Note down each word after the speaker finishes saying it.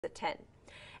at 10.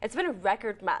 It's been a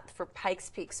record month for Pikes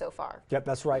Peak so far. Yep,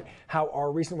 that's right. How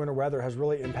our recent winter weather has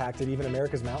really impacted even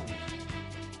America's mountains.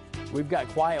 We've got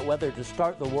quiet weather to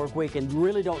start the work week and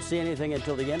really don't see anything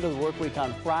until the end of the work week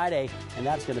on Friday, and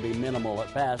that's going to be minimal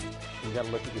at best. We've got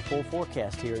to look at your full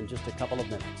forecast here in just a couple of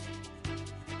minutes.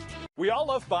 We all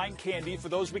love buying candy for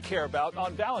those we care about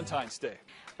on Valentine's Day.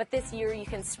 But this year you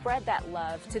can spread that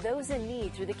love to those in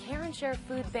need through the Care and Share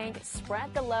Food Bank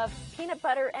Spread the Love Peanut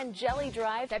Butter and Jelly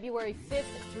Drive, February 5th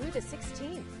through the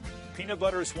 16th. Peanut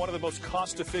butter is one of the most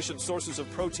cost-efficient sources of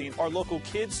protein our local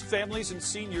kids, families, and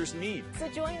seniors need. So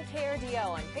join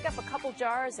KRDO and pick up a couple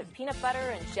jars of peanut butter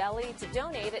and jelly to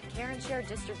donate at Care and Share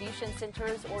distribution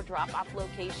centers or drop-off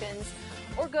locations,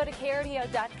 or go to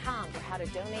KRDO.com for how to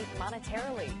donate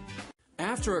monetarily.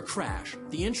 After a crash,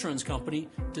 the insurance company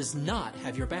does not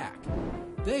have your back.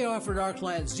 They offered our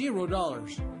client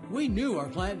 $0. We knew our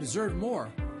client deserved more,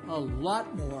 a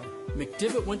lot more.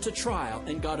 McDivitt went to trial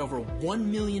and got over $1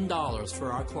 million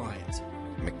for our client.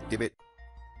 McDivitt.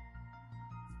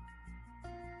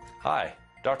 Hi,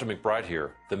 Dr. McBride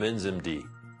here, the Men's MD.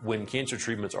 When cancer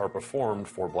treatments are performed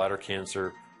for bladder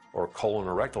cancer or colon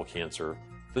or rectal cancer,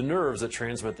 the nerves that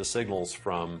transmit the signals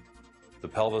from the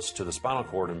pelvis to the spinal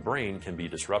cord and brain can be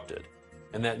disrupted.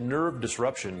 And that nerve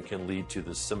disruption can lead to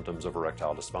the symptoms of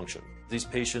erectile dysfunction. These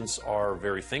patients are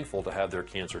very thankful to have their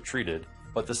cancer treated,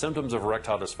 but the symptoms of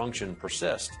erectile dysfunction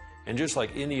persist. And just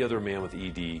like any other man with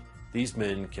ED, these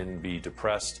men can be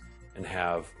depressed and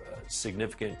have a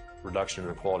significant reduction in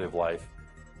their quality of life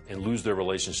and lose their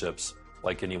relationships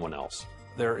like anyone else.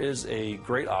 There is a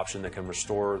great option that can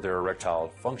restore their erectile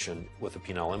function with a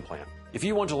penile implant. If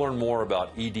you want to learn more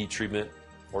about ED treatment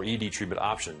or ED treatment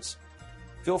options,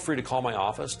 feel free to call my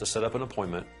office to set up an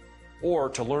appointment, or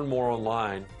to learn more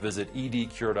online, visit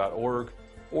edcure.org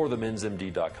or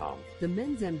themensmd.com. The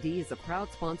Men's MD is a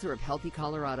proud sponsor of Healthy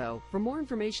Colorado. For more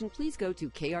information, please go to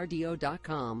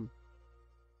krdo.com.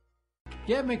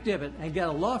 Get McDivitt and get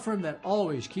a law firm that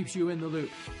always keeps you in the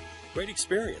loop. Great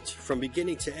experience from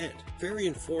beginning to end. Very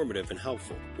informative and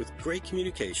helpful, with great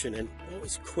communication and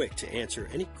always quick to answer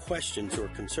any questions or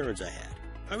concerns I had.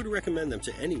 I would recommend them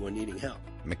to anyone needing help.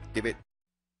 McDivitt.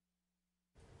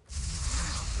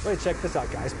 Wait, check this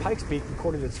out, guys. Pikes Peak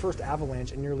recorded its first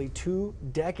avalanche in nearly 2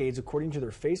 decades, according to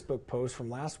their Facebook post from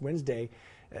last Wednesday.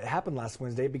 It happened last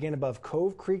Wednesday. It began above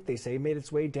Cove Creek, they say, made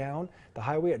its way down the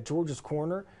highway at George's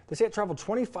Corner. They say it traveled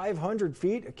 2,500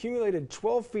 feet, accumulated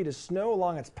 12 feet of snow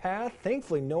along its path.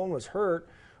 Thankfully, no one was hurt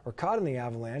or caught in the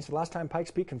avalanche. The last time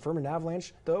Pikes Peak confirmed an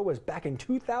avalanche, though, was back in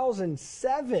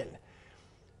 2007.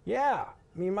 Yeah,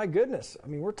 I mean, my goodness. I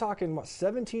mean, we're talking, what,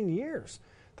 17 years.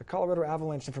 The Colorado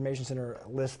Avalanche Information Center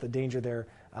lists the danger there,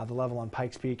 the level on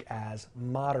Pikes Peak, as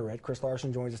moderate. Chris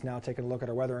Larson joins us now taking a look at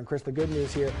our weather. And Chris, the good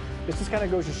news here, this just kind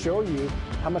of goes to show you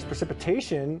how much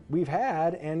precipitation we've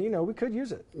had, and, you know, we could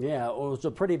use it. Yeah, well, it was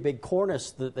a pretty big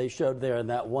cornice that they showed there in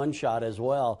that one shot as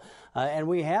well. And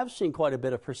we have seen quite a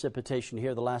bit of precipitation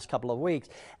here the last couple of weeks.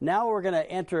 Now we're going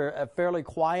to enter a fairly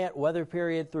quiet weather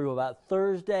period through about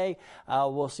Thursday.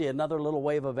 We'll see another little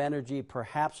wave of energy,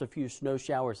 perhaps a few snow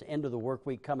showers into the work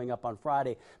week coming up on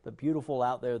Friday, but beautiful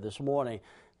out there this morning.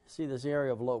 See this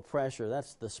area of low pressure,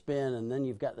 that's the spin, and then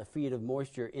you've got the feed of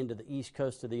moisture into the east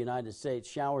coast of the United States.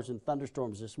 Showers and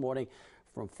thunderstorms this morning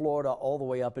from Florida all the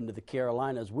way up into the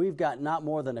Carolinas. We've got not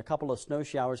more than a couple of snow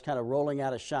showers kind of rolling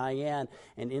out of Cheyenne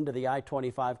and into the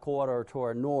I-25 corridor to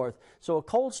our north. So a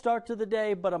cold start to the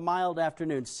day, but a mild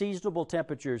afternoon. Seasonable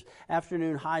temperatures.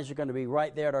 Afternoon highs are going to be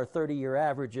right there at our 30-year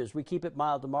averages. We keep it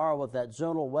mild tomorrow with that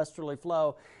zonal westerly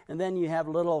flow, and then you have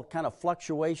little kind of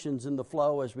fluctuations in the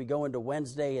flow as we go into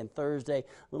Wednesday and Thursday.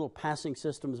 Little passing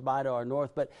systems by to our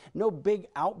north, but no big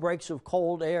outbreaks of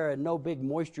cold air and no big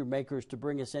moisture makers to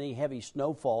bring us any heavy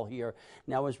snowfall here.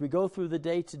 Now, as we go through the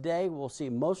day today, we'll see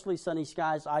mostly sunny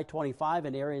skies, I-25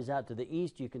 and areas out to the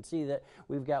east. You can see that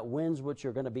we've got winds which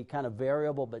are going to be kind of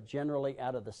variable, but generally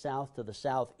out of the south to the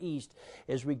southeast.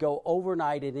 As we go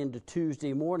overnight and into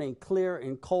Tuesday morning, clear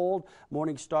and cold.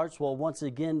 Morning starts will once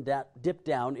again dip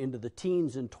down into the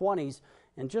teens and 20s.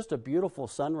 And just a beautiful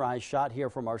sunrise shot here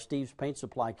from our Steve's Paint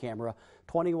Supply camera.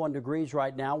 21 degrees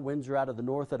right now. Winds are out of the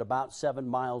north at about 7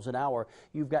 miles an hour.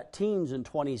 You've got teens and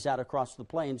 20s out across the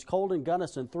plains. Cold in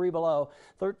Gunnison, 3 below,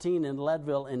 13 in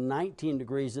Leadville, and 19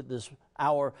 degrees at this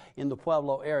hour in the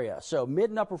Pueblo area. So mid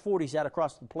and upper 40s out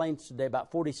across the plains today,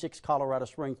 about 46 Colorado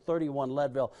Springs, 31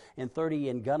 Leadville, and 30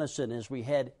 in Gunnison as we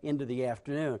head into the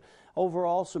afternoon.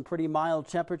 Overall, some pretty mild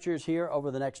temperatures here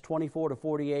over the next 24 to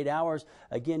 48 hours.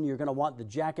 Again, you're going to want the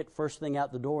jacket first thing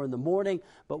out the door in the morning,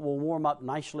 but we'll warm up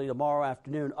nicely tomorrow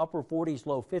afternoon. Upper 40s,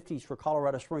 low 50s for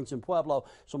Colorado Springs and Pueblo.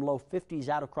 Some low 50s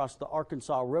out across the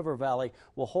Arkansas River Valley.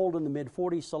 We'll hold in the mid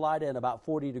 40s, Salida, and about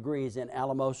 40 degrees in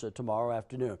Alamosa tomorrow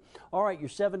afternoon. All right, your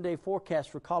 7-day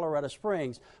forecast for Colorado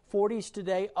Springs. 40s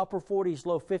today, upper 40s,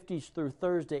 low 50s through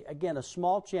Thursday. Again, a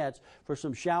small chance for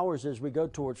some showers as we go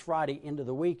towards Friday into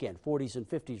the weekend. 40s and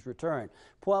 50s return.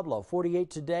 Pueblo, 48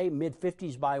 today, mid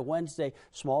 50s by Wednesday.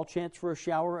 Small chance for a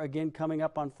shower again coming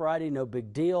up on Friday. No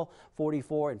big deal.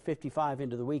 44 and 55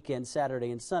 into the weekend,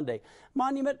 Saturday and Sunday.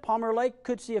 Monument, Palmer Lake,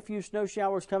 could see a few snow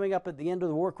showers coming up at the end of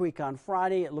the work week on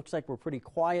Friday. It looks like we're pretty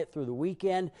quiet through the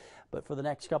weekend, but for the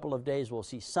next couple of days we'll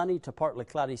see sunny to partly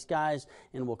cloudy skies,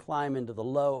 and we'll climb into the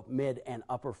low, mid, and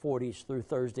upper 40s through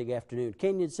Thursday afternoon.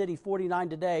 Canyon City, 49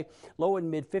 today, low and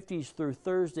mid 50s through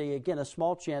Thursday. Again, a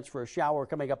small chance for a shower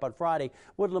coming up on Friday.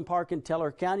 Woodland Park in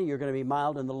Teller County, you're going to be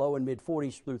mild in the low and mid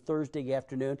 40s through Thursday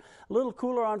afternoon. A little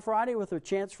cooler on Friday with a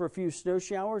chance for a few snow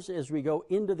showers as we go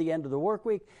into the end of the work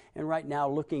week. And right now,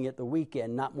 looking at the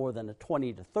weekend, not more than a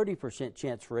 20 to 30%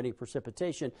 chance for any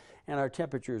precipitation. And our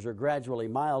temperatures are gradually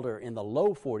milder in the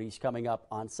low 40s coming up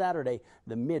on Saturday,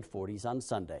 the mid 40s on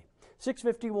Sunday.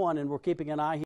 6:51, and we're keeping an eye here.